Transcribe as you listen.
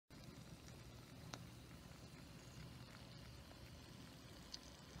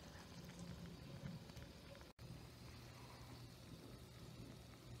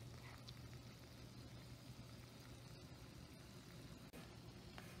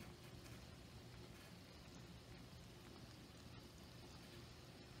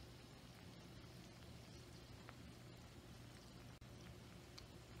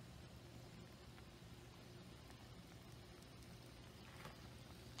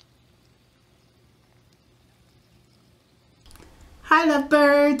Hi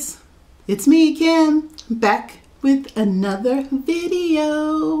lovebirds, it's me Kim, back with another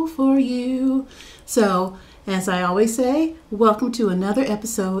video for you. So as I always say, welcome to another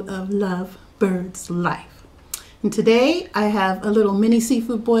episode of LuvBurds Life. And today I have a little mini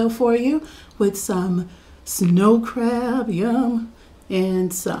seafood boil for you with some snow crab, yum,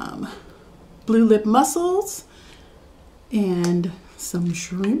 and some blue lip mussels and some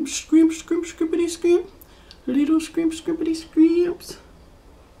shrimp, scrimpity scrimp. Little scrimp, scrimpity scrimps.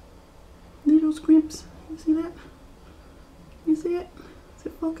 Little scrimps. You see that? You see it? Is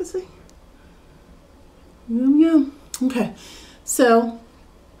it focusing? Yum, yum. Okay. So,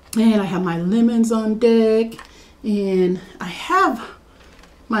 and I have my lemons on deck. And I have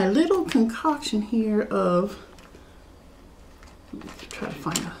my little concoction here of, let me try to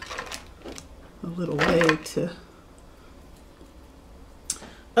find a little way to,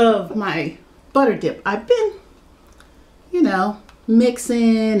 of my butter dip. I've been,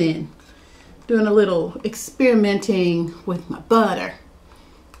 mixing and doing a little experimenting with my butter,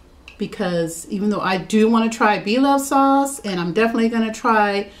 because even though I do want to try B-Love sauce, and I'm definitely going to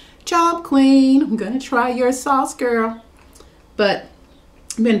try Job Queen, I'm going to try your sauce, girl, but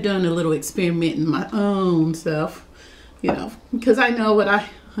I've been doing a little experimenting my own self, because I know what I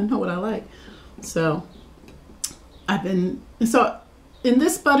like. So in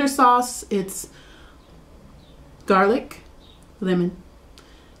this butter sauce, it's garlic, lemon,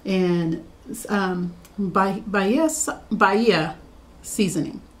 and Bahia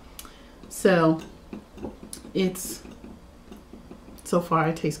seasoning. So so far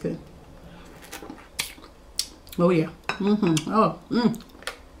it tastes good. Oh yeah.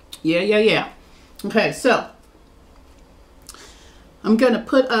 Yeah. Okay, so I'm gonna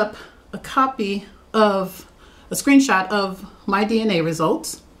put up a screenshot of my DNA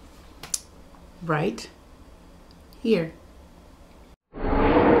results right here.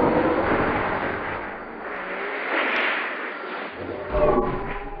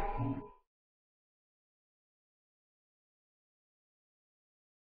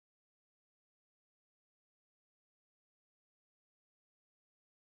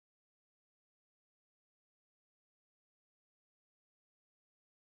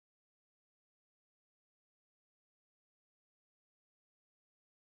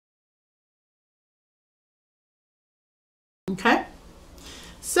 Okay,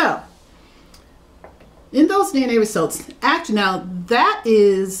 so in those DNA results, actually now that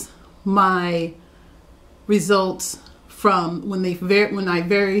is my results from from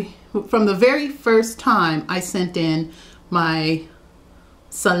the very first time I sent in my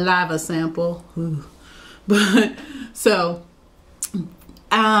saliva sample. But so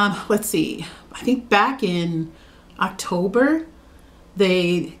let's see, I think back in October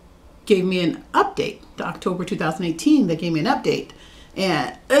they gave me an update. To October 2018, they gave me an update,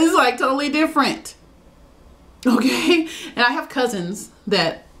 and it's like totally different. Okay, and I have cousins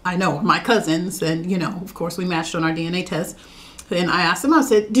that I know are my cousins, and of course we matched on our DNA test. And I asked them, I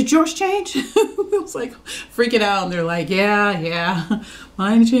said, did yours change? I was like freaking out, and they're like, yeah,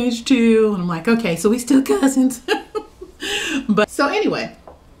 mine changed too. And I'm like, okay, so we still cousins. But so anyway,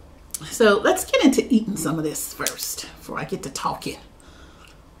 so let's get into eating some of this first before I get to talking.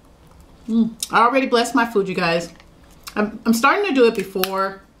 I already blessed my food, you guys. I'm starting to do it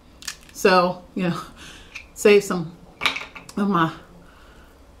before, so save some of my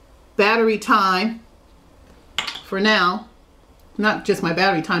battery time for now. Not just my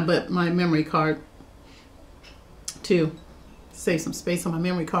battery time, but my memory card to save some space on my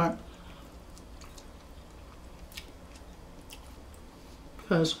memory card,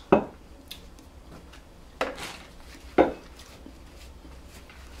 because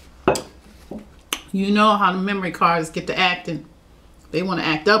you know how the memory cards get to acting. They want to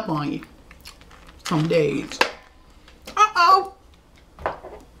act up on you some days. Uh-oh.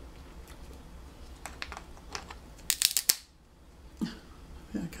 Yeah,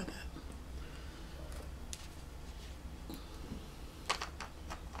 I got that.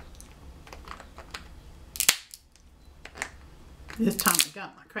 This time I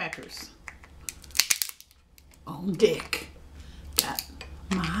got my crackers on deck. Got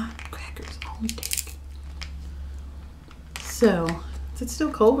my crackers on deck. So, is it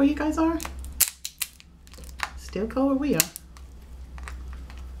still cold where you guys are? Still cold where we are.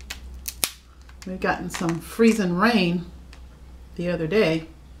 We've gotten some freezing rain the other day.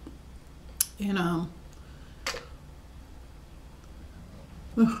 And I'm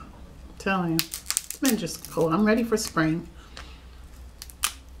telling you, it's been just cold. I'm ready for spring.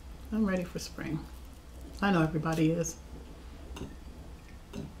 I'm ready for spring. I know everybody is.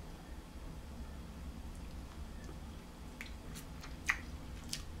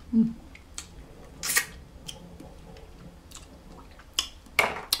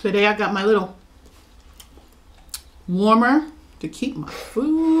 Today I got my little warmer to keep my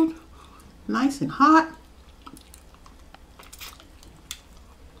food nice and hot.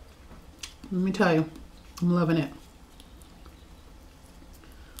 Let me tell you, I'm loving it.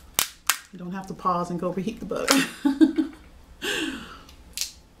 You don't have to pause and go reheat the butter.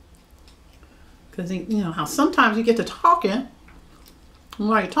 Because you know how sometimes you get to talking, and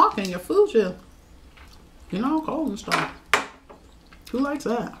while you're talking, your food's just, you know, cold and stuff. Who likes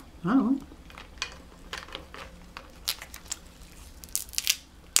that? I don't know.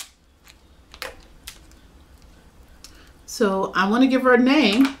 So I want to give her a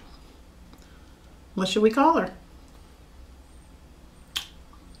name. What should we call her?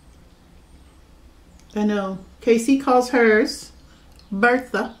 I know Casey calls hers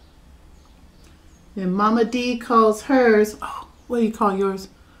Bertha. And Mama D calls hers, oh, what do you call yours?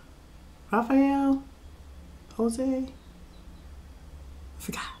 Raphael? Jose? I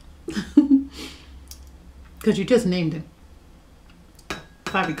forgot. Because you just named him,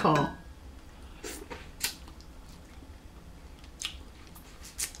 if I recall.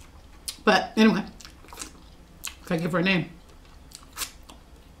 But anyway, gotta give her a name.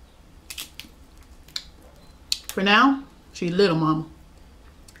 For now, she's Little Mama,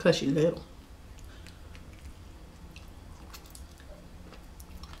 because she's little.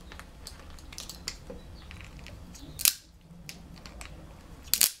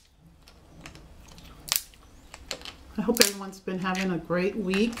 I hope everyone's been having a great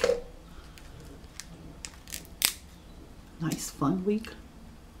week. Nice, fun week.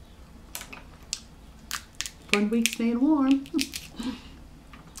 Fun week staying warm.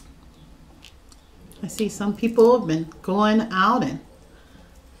 I see some people have been going out and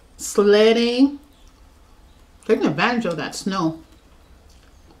sledding, taking advantage of that snow.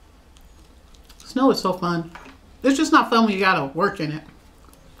 Snow is so fun. It's just not fun when you gotta work in it.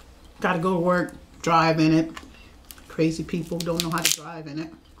 Gotta go to work, drive in it. Crazy people who don't know how to drive in it.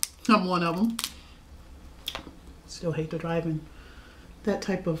 I'm one of them. Still hate to drive in that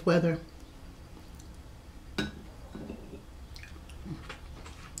type of weather.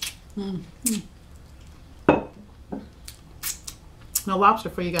 No lobster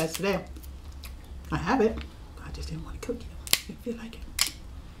for you guys today. I have it. I just didn't want to cook it. Didn't feel like it.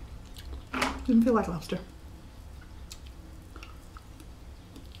 Didn't feel like lobster.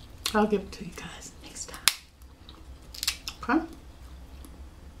 I'll give it to you guys next time. Okay?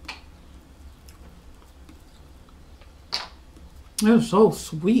 It's so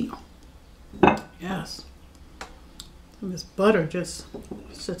sweet. Yes. And this butter just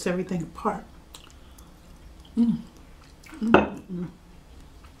sets everything apart.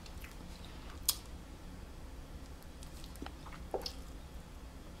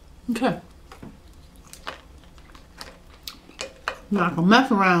 Okay. I'm not gonna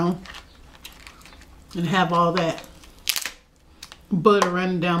mess around and have all that butter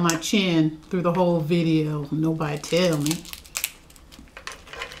running down my chin through the whole video. Nobody tell me.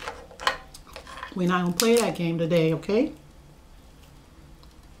 We're not gonna play that game today, okay?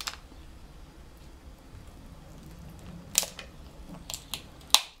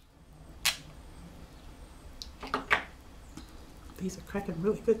 These are cracking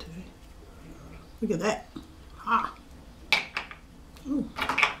really good today. Look at that. Ah. Ooh.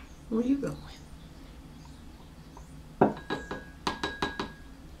 Where you going?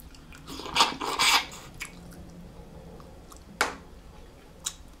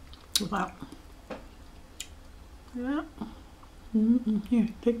 Wow. Yeah. Here,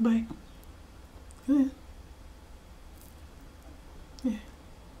 take a bite. Good. Yeah. Take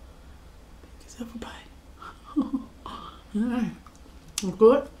yourself a bite. Alright.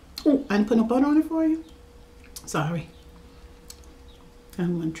 Good. Oh, I didn't put no butter on it for you? Sorry.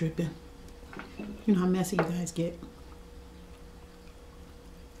 I'm one dripping. You know how messy you guys get.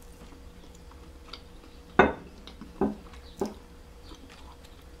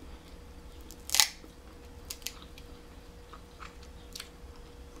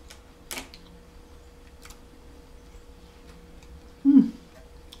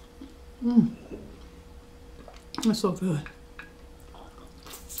 That's so good.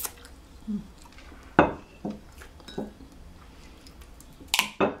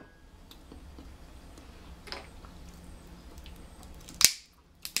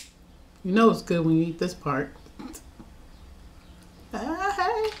 You know it's good when you eat this part. Hey.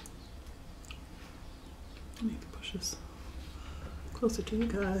 I need to push this closer to you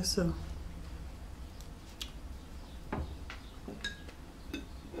guys so.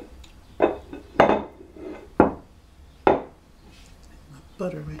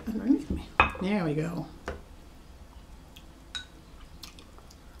 butter right underneath me. There we go.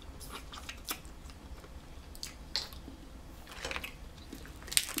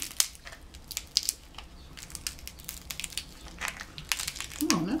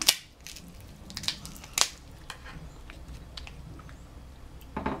 Come on now.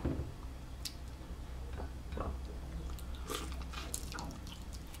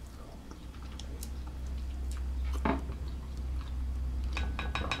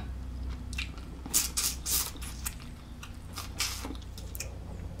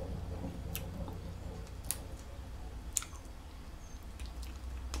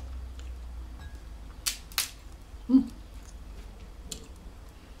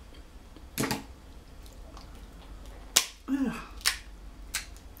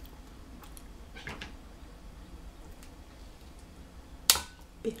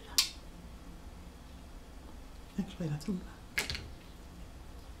 Actually, that's enough.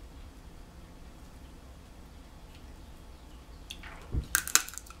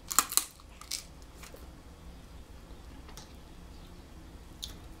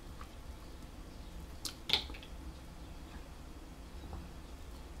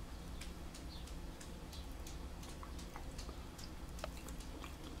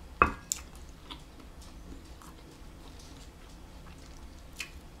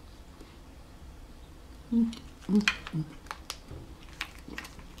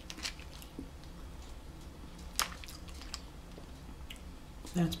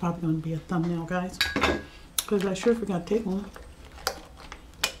 That's probably going to be a thumbnail, guys, because I sure forgot to take one.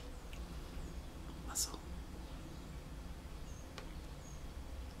 Mussel.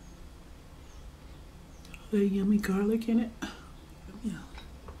 The yummy garlic in it. Yeah,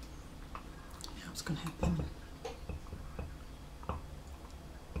 I was going to have them.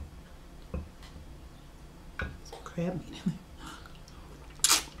 Some crab meat in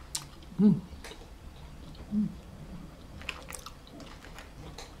there.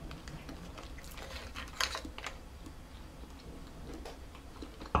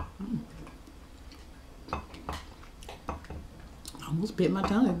 Almost bit my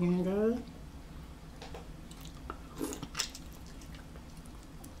tongue again, guys.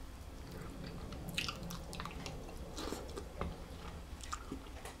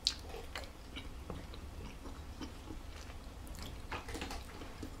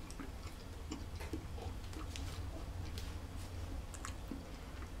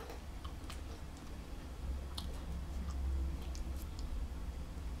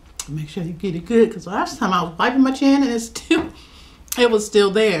 Make sure you get it good, because last time I was wiping my chin and it was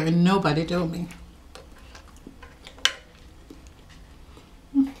still there and nobody told me.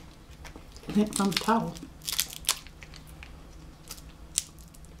 Lint from the towel.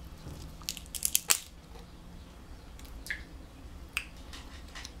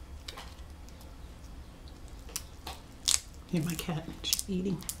 Here's my cat. She's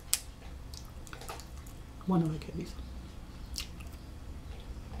eating. One of the kitties.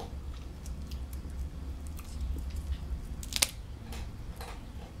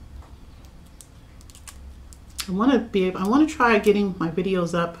 I want to try getting my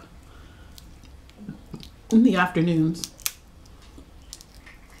videos up in the afternoons.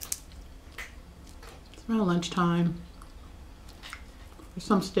 It's around lunchtime. For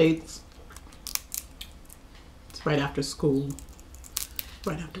some states, it's right after school,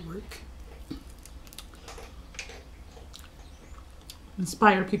 right after work.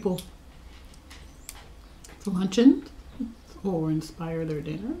 Inspire people for luncheon or inspire their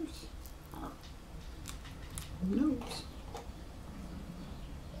dinners. Who knows?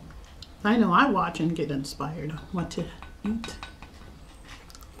 I know I watch and get inspired on what to eat.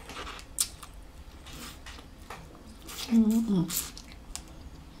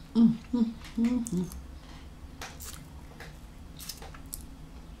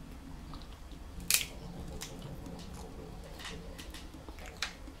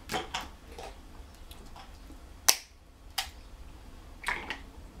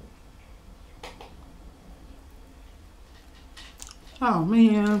 Oh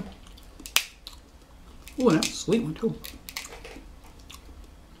man. Oh, that's a sweet one too.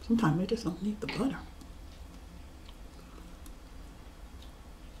 Sometimes I just don't need the butter.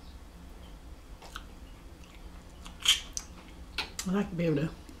 I like to be able to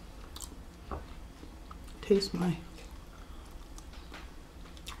taste my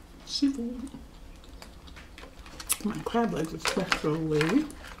seafood. My crab legs are supposed to throw away.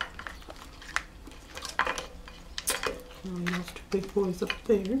 Those two big boys up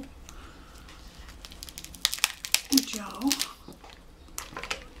there. Good job.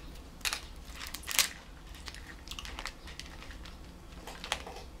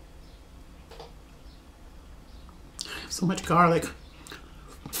 So much garlic.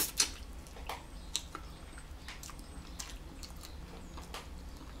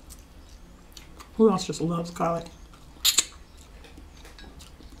 Who else just loves garlic?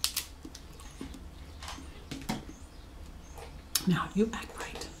 Now you act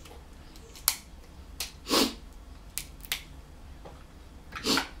right.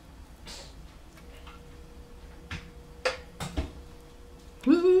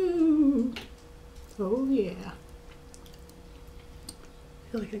 Woo! Oh yeah.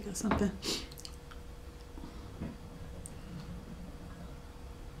 I feel like I got something.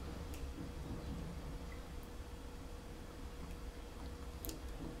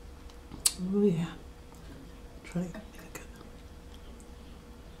 Oh yeah. Try it.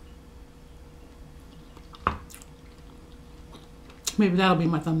 Maybe that'll be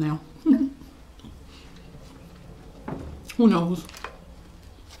my thumbnail. Who knows?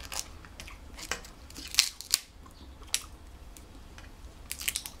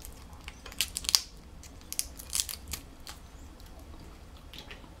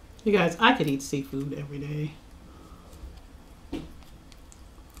 You guys, I could eat seafood every day.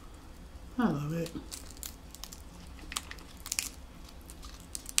 I love it.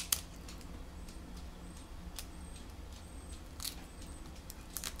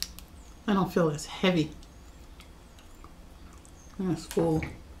 I don't feel as heavy. That's full.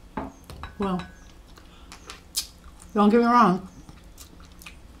 Well, don't get me wrong.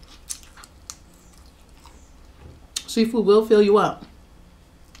 Seafood will fill you up.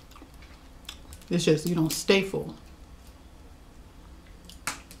 It's just you don't stay full.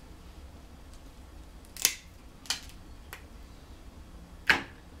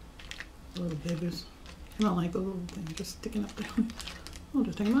 Little babies. I don't like the little thing just sticking up there. I'll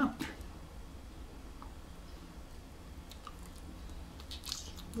just take them out.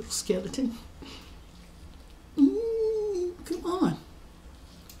 Little skeleton. Come on.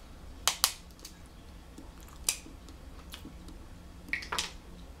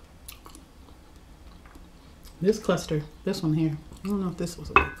 This cluster, this one here. I don't know if this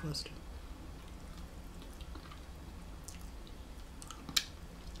was a big cluster.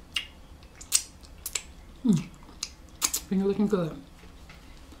 Finger looking good.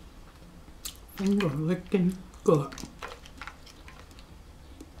 Finger looking good.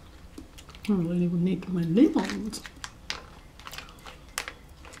 I don't even need my lemons.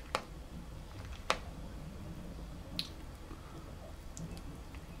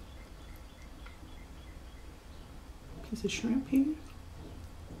 Piece of shrimp here.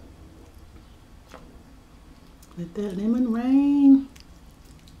 Let that lemon rain.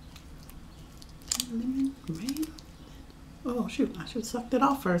 Lemon rain. Oh shoot, I should have sucked it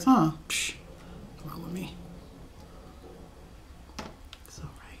off first, huh? Psh, what's wrong with me? It's all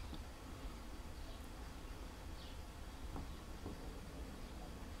right.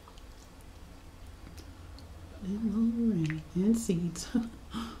 Lemon rain and seeds.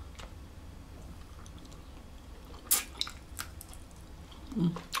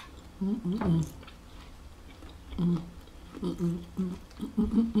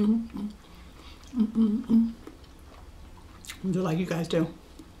 Do like you guys do.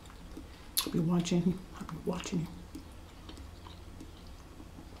 I'll be watching. I'll be watching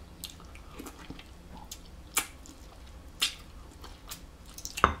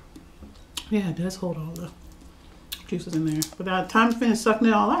you. Yeah, it does hold all the juices in there. But by the time you finish sucking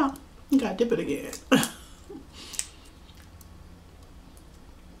it all out, you gotta dip it again.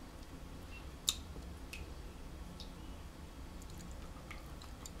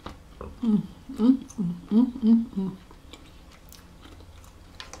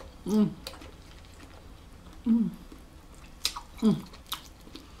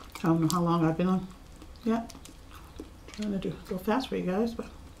 I don't know how long I've been on yet. Trying to go fast for you guys, but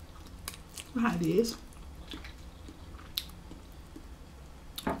how it is.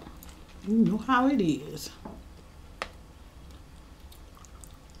 You know how it is.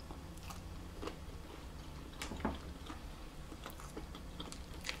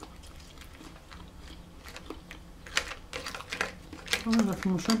 Oh, I got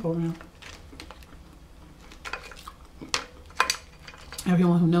some more shrimp over here.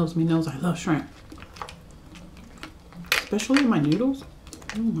 Everyone who knows me knows I love shrimp. Especially in my noodles.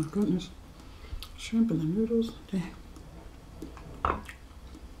 Oh my goodness. Shrimp in the noodles. Dang.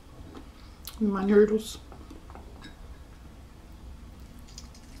 In my noodles.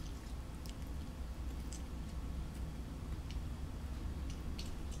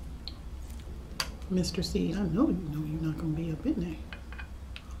 Mr. C, I know you're not going to be up in there.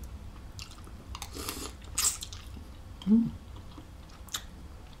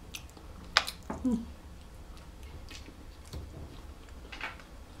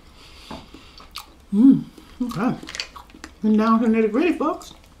 Okay. And down to nitty gritty,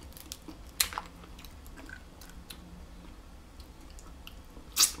 folks.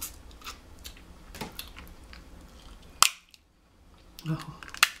 Oh,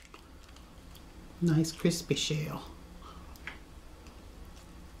 nice crispy shell.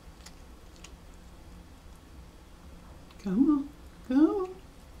 Come on, come on.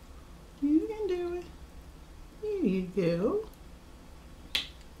 You can do it. Here you go.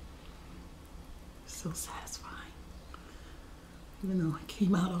 So satisfying. Even though it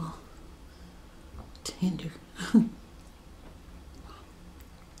came out all tender.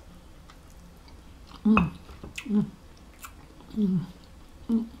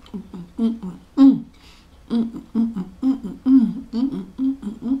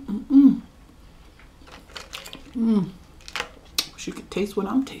 Wish you could taste what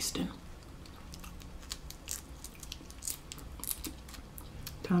I'm tasting.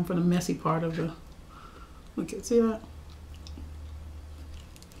 Time for the messy part of the. Look at, see that?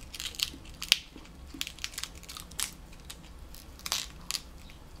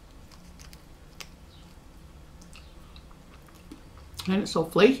 And it's so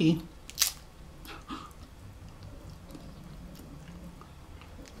flaky.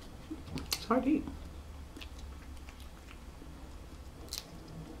 It's hard to eat.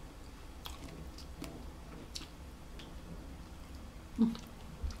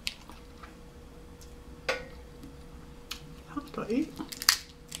 Hard to eat.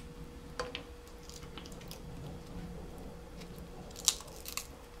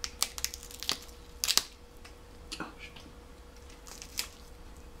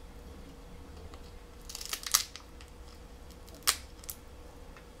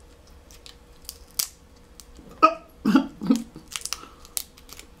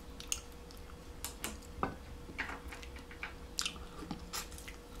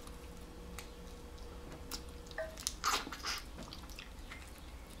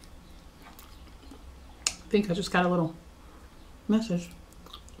 I think I just got a little message.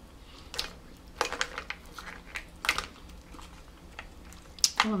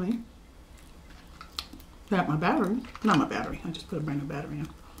 Telling me that my battery, not my battery, I just put a brand new battery in.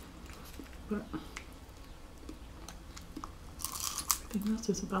 But everything else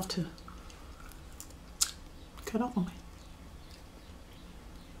is about to cut off on me.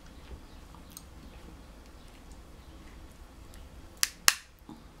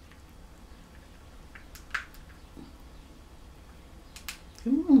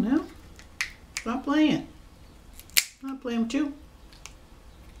 Come on now. Stop playing. I'm not playing with you.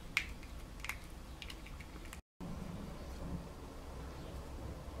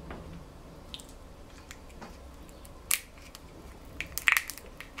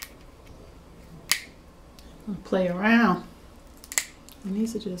 I'm gonna play around. It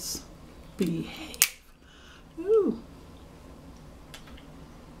needs to just behave. Ooh.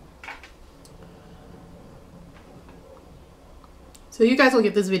 So you guys will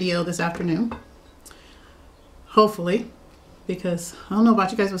get this video this afternoon, hopefully, because I don't know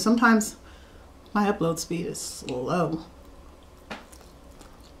about you guys, but sometimes my upload speed is slow,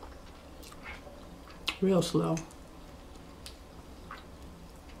 real slow.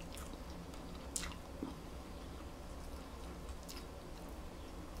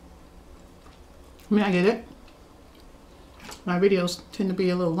 I mean, I get it. My videos tend to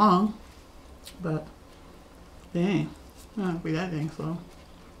be a little long, but dang. I don't be that dang slow.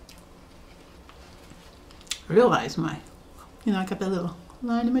 I realize I got that little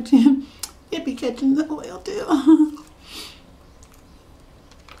line in my chin. It be catching the oil too.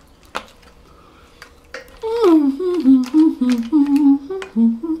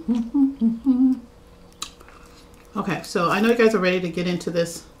 Okay, so I know you guys are ready to get into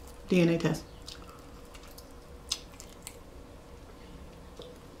this DNA test.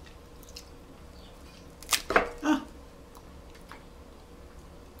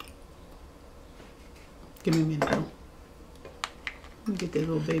 Give me a minute though. Let me get this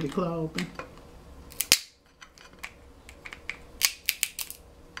little baby claw open.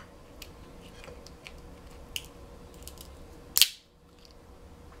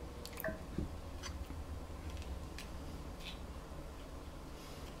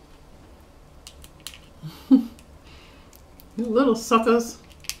 You little suckers.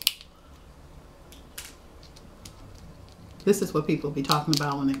 This is what people be talking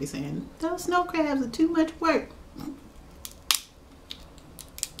about when they be saying, those snow crabs are too much work.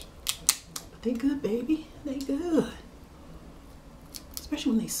 But they good, baby. They good.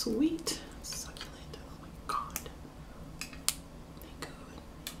 Especially when they sweet. Succulent. Oh my God. They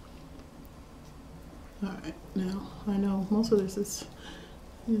good. Alright, now I know most of this is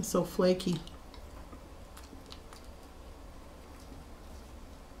so flaky.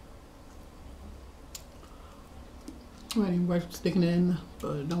 I ain't worth sticking it in,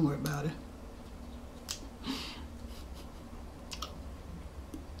 but don't worry about it.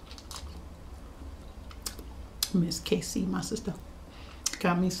 Miss KC, my sister,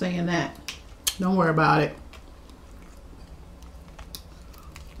 got me saying that. Don't worry about it.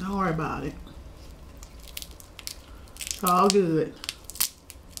 Don't worry about it. It's all good.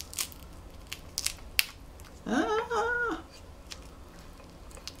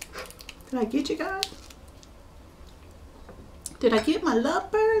 Did I get you guys? Did I get my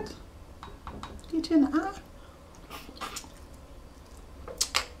LuvBurds? Get you in the eye?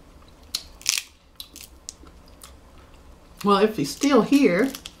 Well, if he's still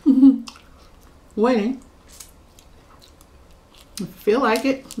here, waiting, if you feel like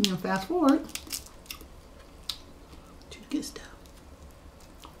it, you know, fast forward to the good stuff.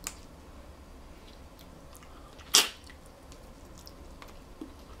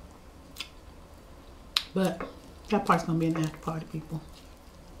 But that part's gonna be an after party, people,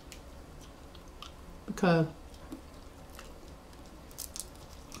 because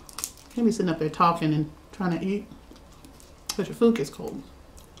you can't be sitting up there talking and trying to eat because your food gets cold.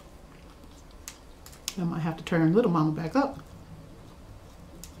 I might have to turn little mama back up.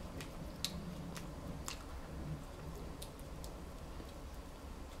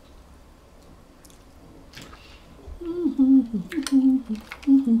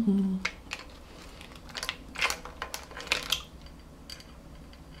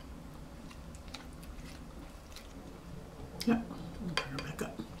 Yep, I'll turn her back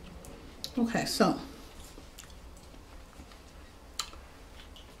up. Okay, so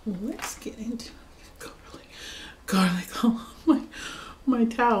let's get into garlic on my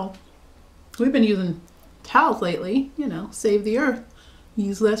towel. We've been using towels lately, you know, save the earth.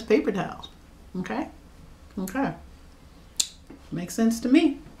 Use less paper towels. Okay? Okay. Makes sense to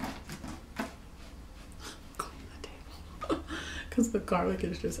me. Because the garlic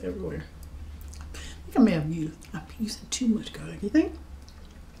is just everywhere. I think I may have I'm using too much garlic. You think?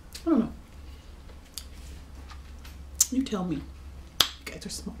 I don't know. You tell me. You guys are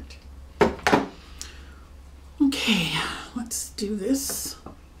smart. Okay, let's do this.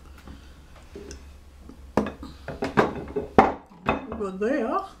 Over there.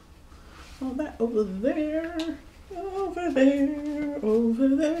 Oh, that over there. Over there. Over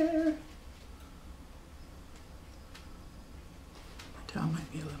there. My towel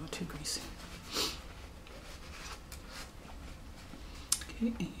might be a little too greasy.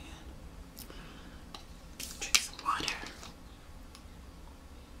 Okay, and drink some water.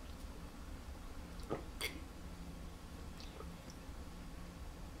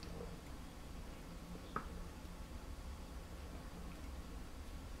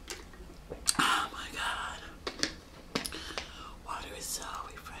 Oh my God. Water is so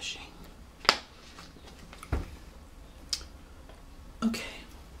refreshing. Okay.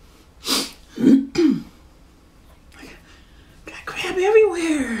 Got crab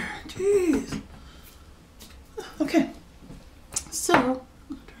everywhere. Jeez. Okay. So,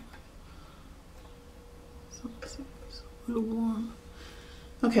 it's a little warm.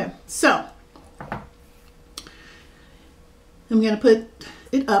 Okay, so I'm going to put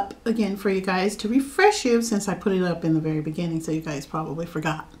it up again for you guys to refresh you, since I put it up in the very beginning, so you guys probably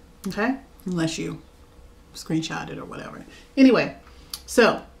forgot. Okay? Unless you screenshot it or whatever. Anyway,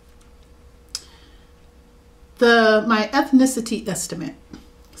 so my ethnicity estimate.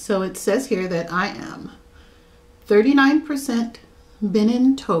 So it says here that I am 39%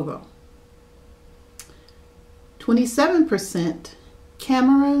 Benin, Togo, 27%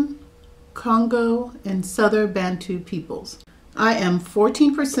 Cameroon, Congo, and Southern Bantu peoples. I am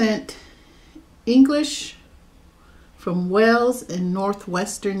 14% English from Wales and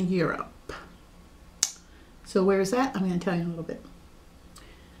Northwestern Europe. So where is that? I'm going to tell you in a little bit.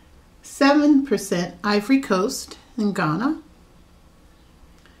 7% Ivory Coast and Ghana.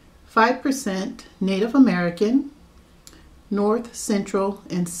 5% Native American, North, Central,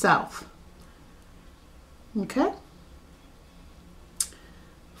 and South. Okay.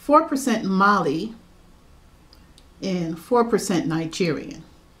 4% Mali and 4% Nigerian.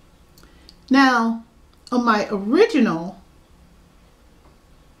 Now, on my original,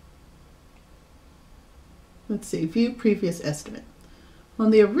 let's see, view previous estimate.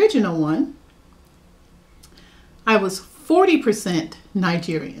 On the original one, I was 40%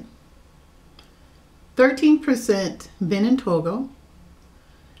 Nigerian, 13% Benin, Togo,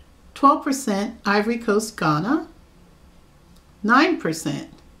 12% Ivory Coast, Ghana, 9%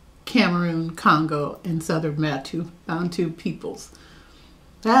 Cameroon, Congo, and Southern Bantu peoples.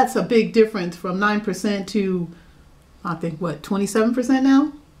 That's a big difference from 9% to, I think, what, 27%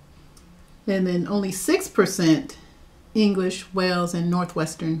 now? And then only 6% English, Wales, and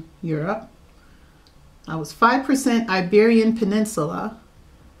Northwestern Europe. I was 5% Iberian Peninsula,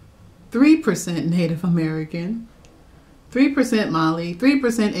 3% Native American, 3% Mali,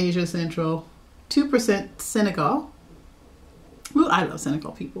 3% Asia Central, 2% Senegal. Ooh, I love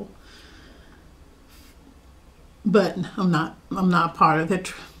Senegal people, but I'm not part of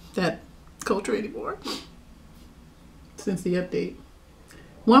that culture anymore since the update.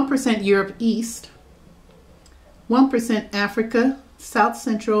 1% Europe East, 1% Africa, South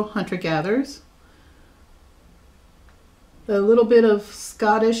Central hunter-gatherers, a little bit of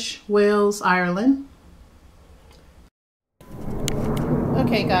Scottish, Wales, Ireland.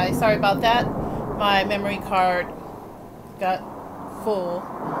 Okay guys, sorry about that. My memory card got full.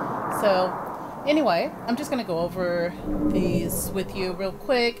 So anyway, I'm just going to go over these with you real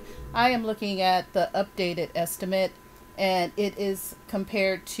quick. I am looking at the updated estimate, and it is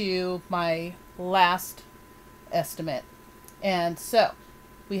compared to my last estimate. And so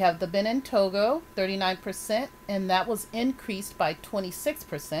we have the Benin Togo 39%, and that was increased by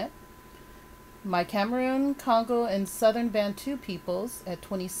 26%. My Cameroon, Congo, and Southern Bantu peoples at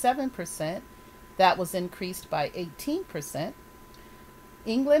 27%, that was increased by 18%.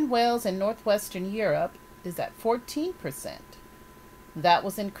 England, Wales, and Northwestern Europe is at 14%. That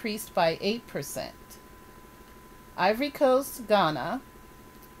was increased by 8%. Ivory Coast, Ghana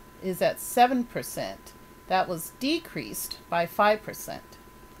is at 7%. That was decreased by 5%.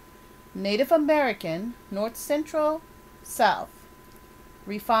 Native American, North Central, South,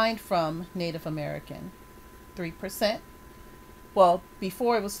 refined from Native American, 3%. Well,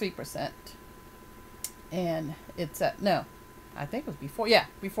 before it was 3%. And it's at, no, I think it was before, yeah,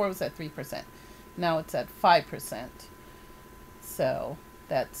 before it was at 3%. Now it's at 5%. So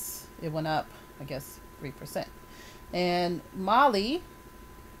that's, it went up, I guess, 3%. And Mali,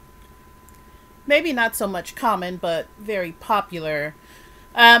 maybe not so much common, but very popular.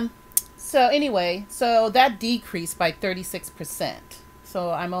 So anyway, so that decreased by 36%.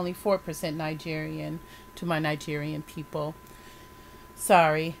 So I'm only 4% Nigerian to my Nigerian people.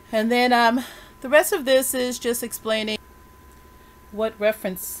 Sorry. And then the rest of this is just explaining what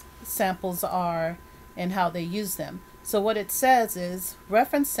reference samples are and how they use them. So what it says is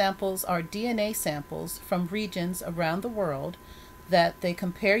reference samples are DNA samples from regions around the world that they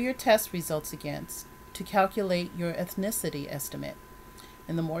compare your test results against to calculate your ethnicity estimate.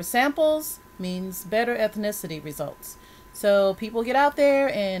 And the more samples means better ethnicity results. So people, get out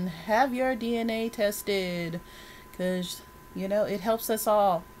there and have your DNA tested, because, you know, it helps us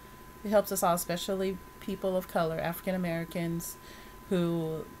all. It helps us all, especially people of color, African Americans,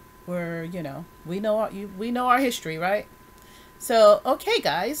 who were, you know, we know our history, right? So, okay,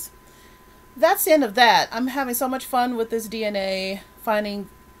 guys, that's the end of that. I'm having so much fun with this DNA, finding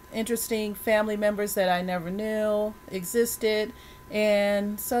interesting family members that I never knew existed.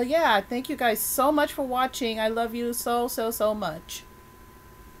 And so, yeah, thank you guys so much for watching. I love you so, so, so much.